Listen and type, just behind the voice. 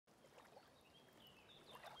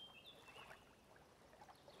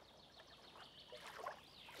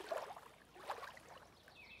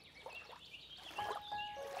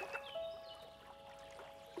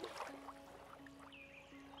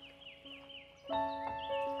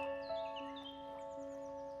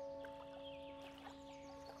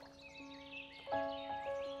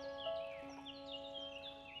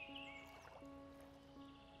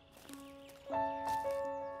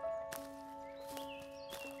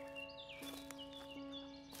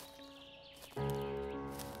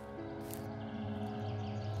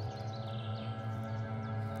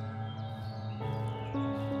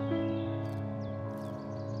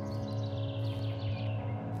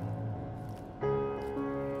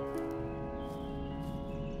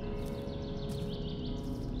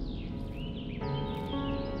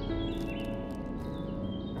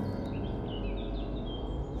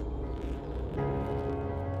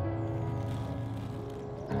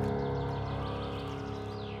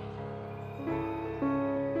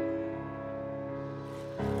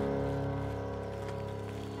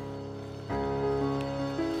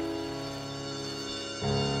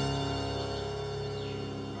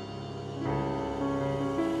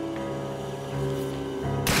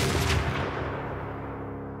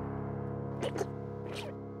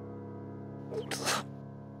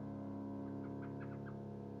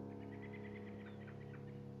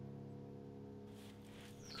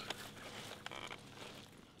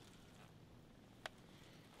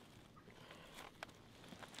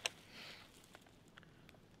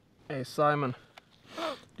Hey Simon,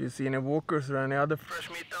 do you see any walkers or any other fresh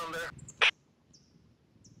meat down there?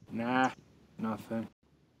 Nah, nothing.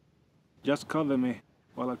 Just cover me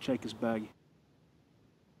while I check his bag.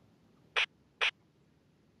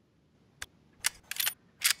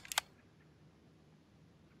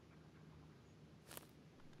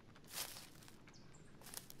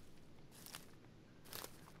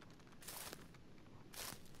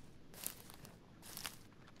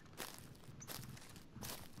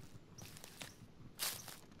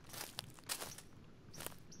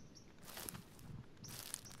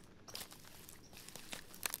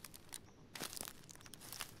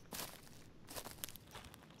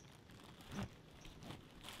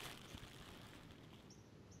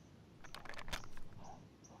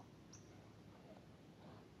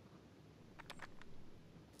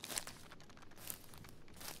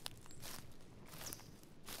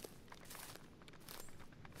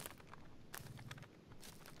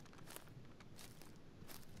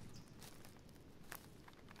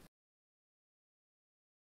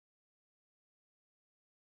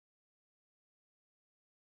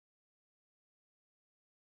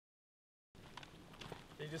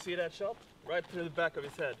 Did you see that shot? Right through the back of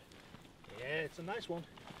his head. Yeah, it's a nice one.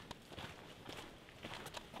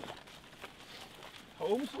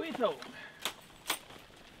 Home sweet home.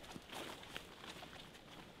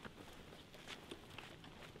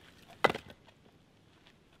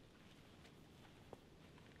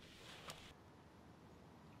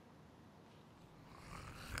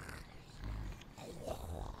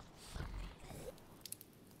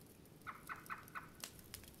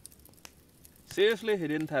 Seriously, he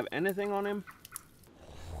didn't have anything on him?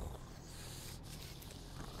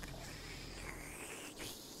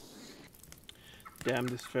 Damn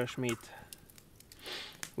this fresh meat.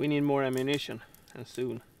 We need more ammunition, and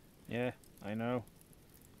soon. Yeah, I know.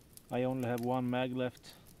 I only have one mag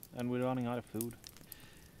left, and we're running out of food.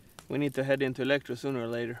 We need to head into Electro sooner or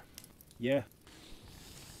later. Yeah.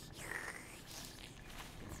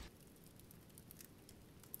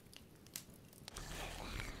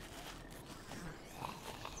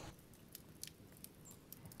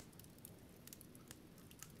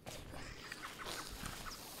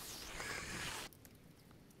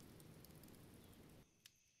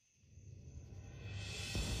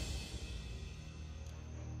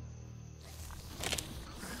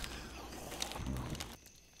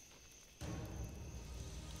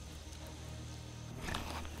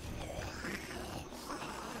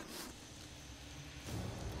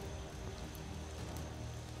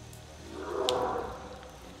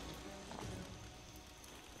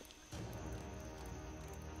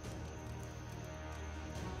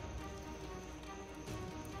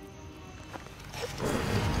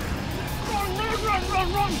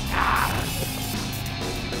 Run!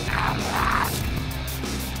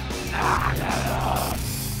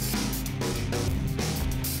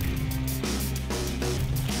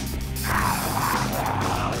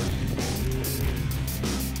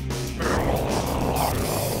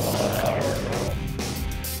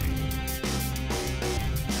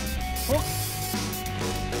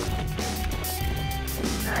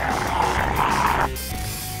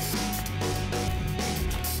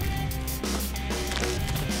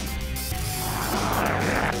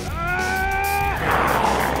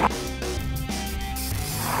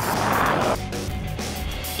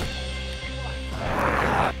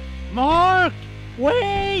 Mark!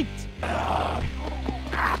 Wait!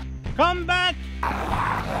 Come back!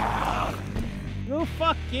 You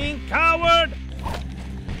fucking coward!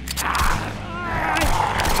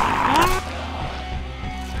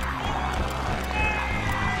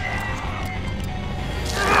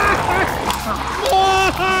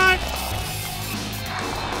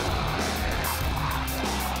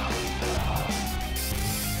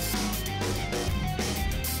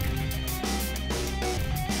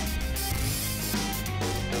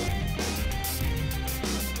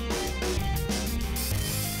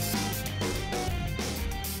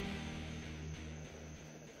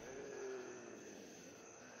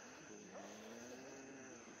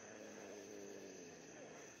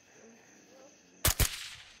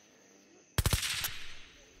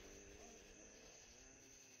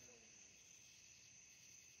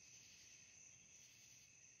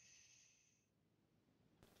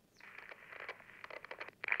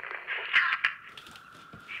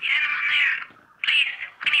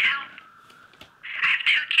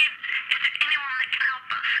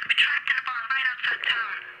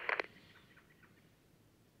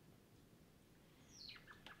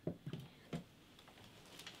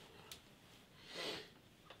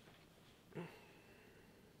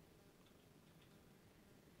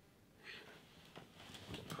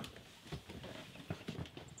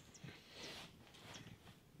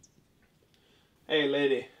 Hey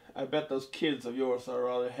lady, I bet those kids of yours are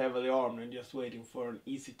rather heavily armed and just waiting for an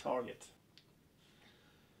easy target.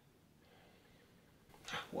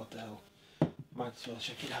 What the hell? Might as well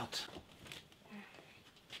check it out.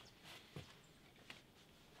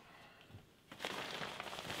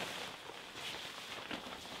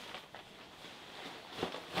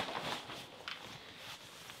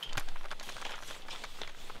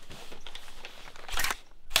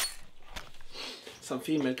 Some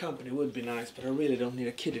female company would be nice, but I really don't need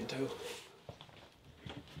a kid in tow.